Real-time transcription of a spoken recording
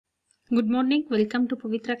Good morning. Welcome to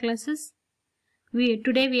Pavitra classes.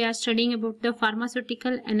 Today we are studying about the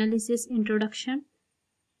pharmaceutical analysis introduction.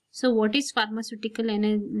 So what is pharmaceutical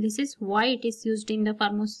analysis? Why it is used in the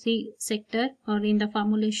pharmacy sector or in the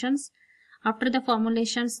formulations? After the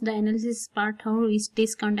formulations, the analysis part, how it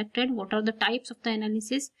is conducted, what are the types of the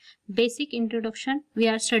analysis, basic introduction we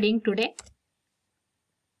are studying today.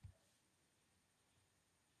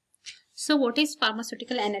 So what is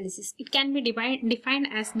pharmaceutical analysis? It can be defined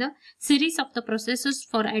as the series of the processes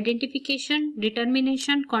for identification,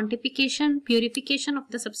 determination, quantification, purification of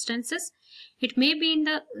the substances. It may be in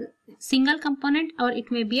the single component or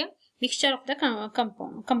it may be a mixture of the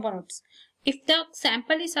components. If the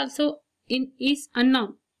sample is also is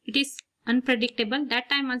unknown, it is unpredictable, that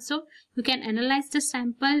time also you can analyze the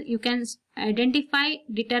sample, you can identify,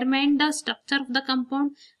 determine the structure of the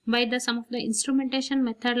compound by the some of the instrumentation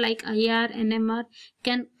method like IR, NMR,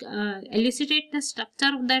 can elucidate the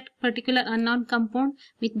structure of that particular unknown compound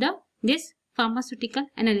with this pharmaceutical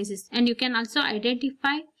analysis. And you can also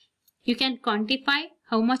identify, you can quantify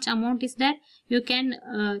how much amount is there, you can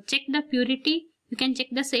check the purity, you can check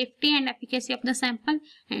the safety and efficacy of the sample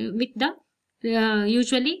with the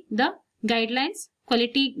usually the guidelines,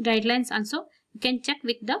 quality guidelines also you can check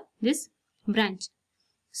with this branch.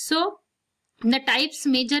 So the types,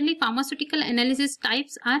 majorly pharmaceutical analysis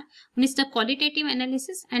types are, one is the qualitative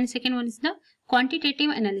analysis and second one is the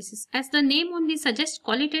quantitative analysis. As the name only suggests,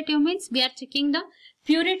 qualitative means we are checking the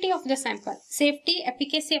purity of the sample, safety,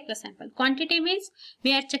 efficacy of the sample. Quantitative means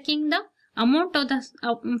we are checking the amount of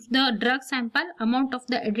the drug sample, amount of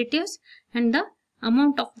the additives and the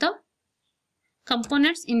amount of the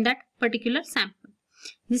components in that particular sample.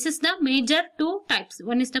 This is the major two types.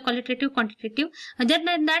 One is the qualitative, quantitative. Other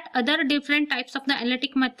than that, other different types of the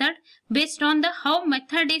analytic method based on the how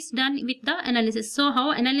method is done with the analysis. So how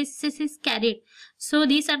analysis is carried. So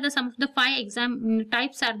these are the some of the 5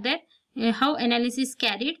 types are there. How analysis is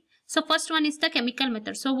carried. So first one is the chemical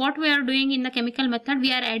method. So what we are doing in the chemical method,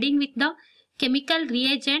 we are adding with the chemical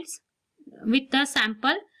reagents with the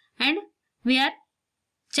sample and we are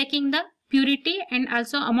checking the purity and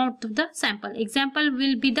also amount of the sample. Example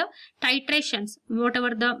will be the titrations,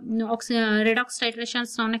 whatever the redox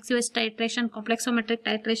titrations, non-excious titration, complexometric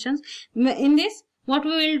titrations. In this, what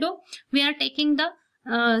we will do, we are taking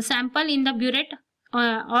the sample in the burette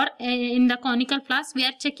or in the conical flask. We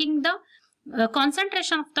are checking the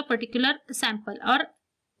concentration of the particular sample, or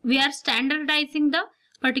we are standardizing the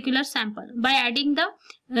particular sample by adding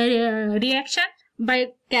the reaction, by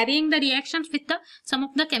carrying the reactions with some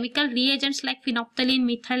of the chemical reagents like phenolphthalein,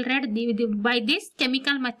 methyl red. By these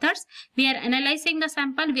chemical methods, we are analyzing the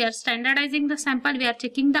sample, we are standardizing the sample, we are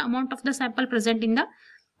checking the amount of the sample present in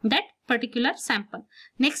that particular sample.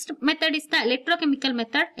 Next method is the electrochemical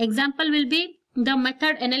method. Example will be the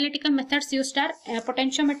analytical methods used are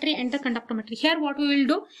potentiometry and the conductometry. Here what we will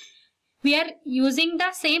do, we are using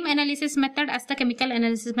the same analysis method as the chemical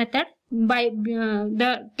analysis method by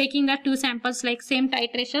taking the 2 samples like same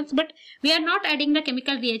titrations, but we are not adding the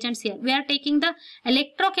chemical reagents here. We are taking the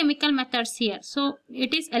electrochemical methods here. So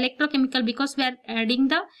it is electrochemical because we are adding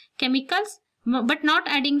the chemicals but not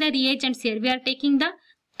adding the reagents here. We are taking the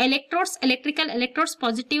electrodes, electrical electrodes,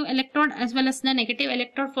 positive electrode as well as the negative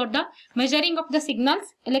electrode for the measuring of the signals,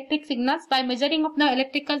 electric signals. By measuring of the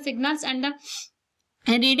electrical signals and the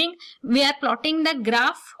reading, we are plotting the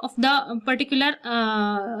graph of the particular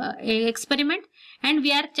experiment and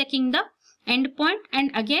we are checking the end point, and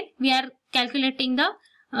again we are calculating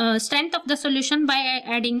the strength of the solution by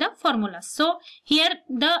adding the formulas. So here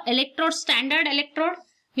the electrode, standard electrode,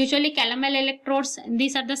 usually calomel electrodes,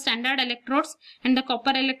 these are the standard electrodes, and the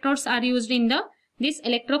copper electrodes are used in these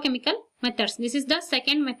electrochemical methods. This is the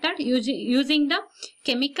second method, using the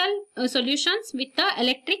chemical solutions with the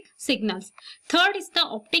electric signals. Third is the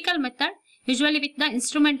optical method, usually with the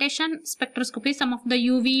instrumentation spectroscopy, some of the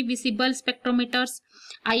UV visible spectrometers,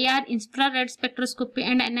 IR, infrared spectroscopy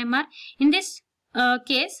and NMR. In this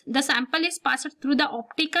case, the sample is passed through the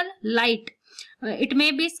optical light. It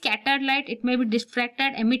may be scattered light, it may be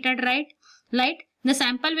diffracted, emitted light. The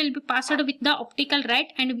sample will be passed with the optical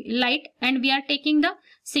light and we are taking the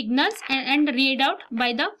signals and read out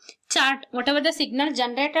by the chart. Whatever the signal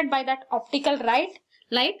generated by that optical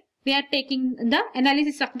light, we are taking the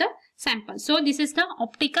analysis of the sample. So this is the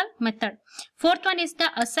optical method. Fourth one is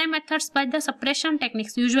the assay methods by the suppression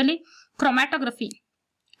techniques, usually chromatography.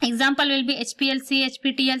 Example will be HPLC,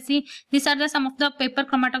 HPTLC. These are the some of the paper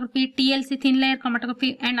chromatography, TLC, thin layer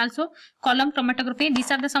chromatography, and also column chromatography. These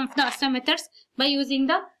are the some of the assay methods by using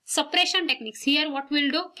the suppression techniques. Here what we'll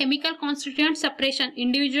do, chemical constituent separation,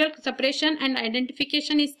 individual separation and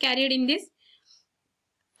identification is carried in this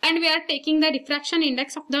and we are taking the diffraction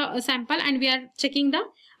index of the sample, and we are checking the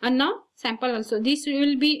unknown sample also. This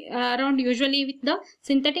will be around usually with the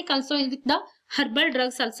synthetic, also with the herbal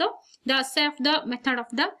drugs also. The assay of the method of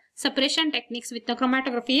the separation techniques with the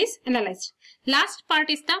chromatography is analyzed. Last part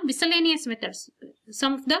is the miscellaneous methods.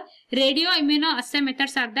 Some of the radioimmunoassay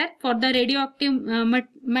methods are there for the radioactive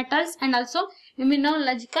metals, and also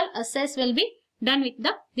immunological assays will be done with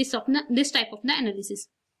the this type of the analysis.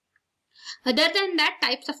 Other than that,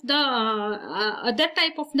 types of the other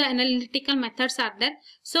type of the analytical methods are there.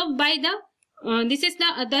 So by the this is the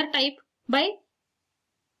other type, by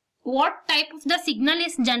what type of the signal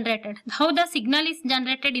is generated, how the signal is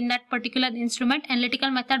generated in that particular instrument,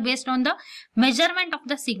 analytical method based on the measurement of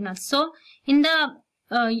the signals. So in the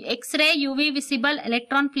X-ray, UV, visible,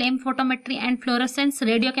 electron, flame photometry and fluorescence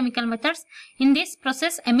radiochemical methods, in this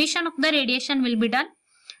process emission of the radiation will be done.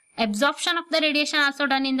 Absorption of the radiation also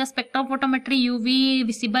done in the spectrophotometry, UV,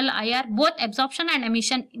 visible, IR. Both absorption and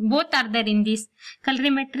emission, both are there in this.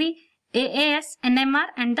 Colorimetry, AAS, NMR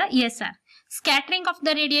and the ESR. Scattering of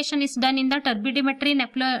the radiation is done in the turbidimetry,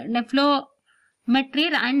 nephelometry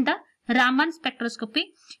and the Raman spectroscopy.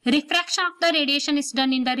 Refraction of the radiation is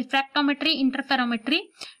done in the refractometry, interferometry.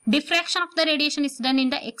 Diffraction of the radiation is done in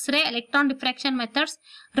the X-ray, electron diffraction methods.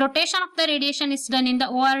 Rotation of the radiation is done in the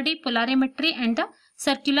ORD, polarimetry and the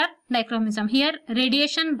circular dichromism. Here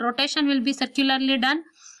radiation rotation will be circularly done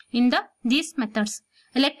in these methods.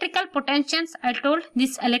 Electrical potentials, I told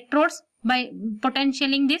these electrodes by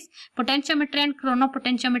potentialing this, potentiometry and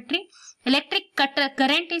chronopotentiometry. Electric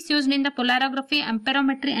current is used in the polarography,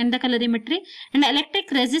 amperometry and the colorimetry, and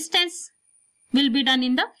electric resistance will be done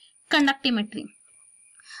in the conductimetry.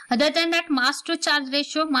 Other than that, mass to charge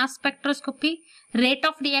ratio, mass spectroscopy, rate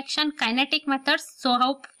of reaction, kinetic methods, so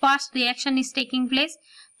how fast reaction is taking place,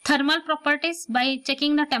 thermal properties by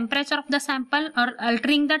checking the temperature of the sample or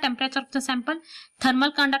altering the temperature of the sample,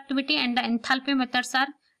 thermal conductivity and the enthalpy methods are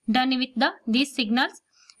done with these signals.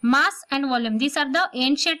 Mass and volume, these are the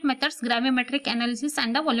ancient methods, gravimetric analysis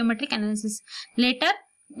and the volumetric analysis. Later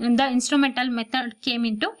the instrumental method came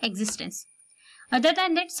into existence. Other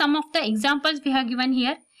than that, some of the examples we have given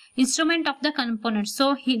here. Instrument of the components.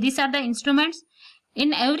 So these are the instruments.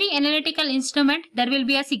 In every analytical instrument there will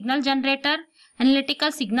be a signal generator,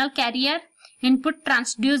 analytical signal carrier, input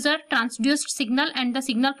transducer, transduced signal and the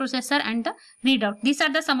signal processor and the readout. These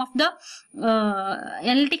are the some of the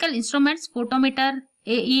analytical instruments: photometer,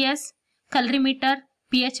 AES, colorimeter,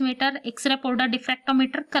 pH meter, X-ray powder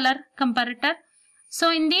diffractometer, color comparator.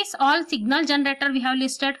 So in this all signal generator we have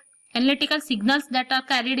listed, analytical signals that are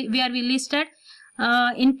carried we are listed,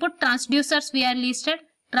 input transducers we are listed,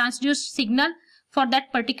 transduced signal for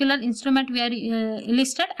that particular instrument we are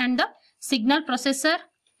listed, and the signal processor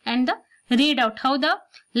and the readout, how the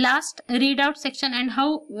last readout section and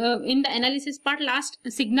how in the analysis part last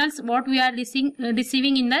signals what we are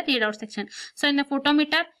receiving in the readout section. So in the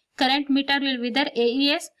photometer, current meter will be there,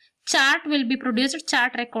 AES, chart will be produced,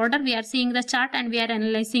 chart recorder, we are seeing the chart and we are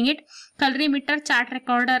analyzing it. Colorimeter, chart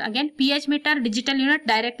recorder, again pH meter, digital unit,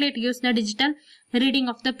 directly it gives the digital reading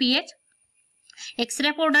of the pH.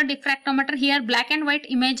 X-ray powder diffractometer, here black and white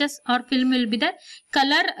images or film will be there.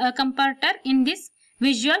 Color comparator, in this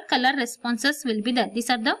visual color responses will be there. These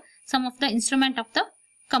are the some of the instrument of the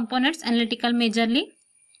components analytical majorly.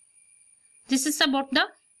 This is about the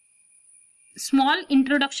small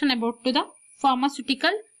introduction about to the pharmaceutical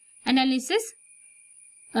analysis.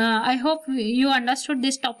 I hope you understood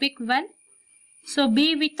this topic well. So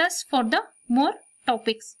be with us for the more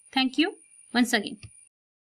topics. Thank you once again.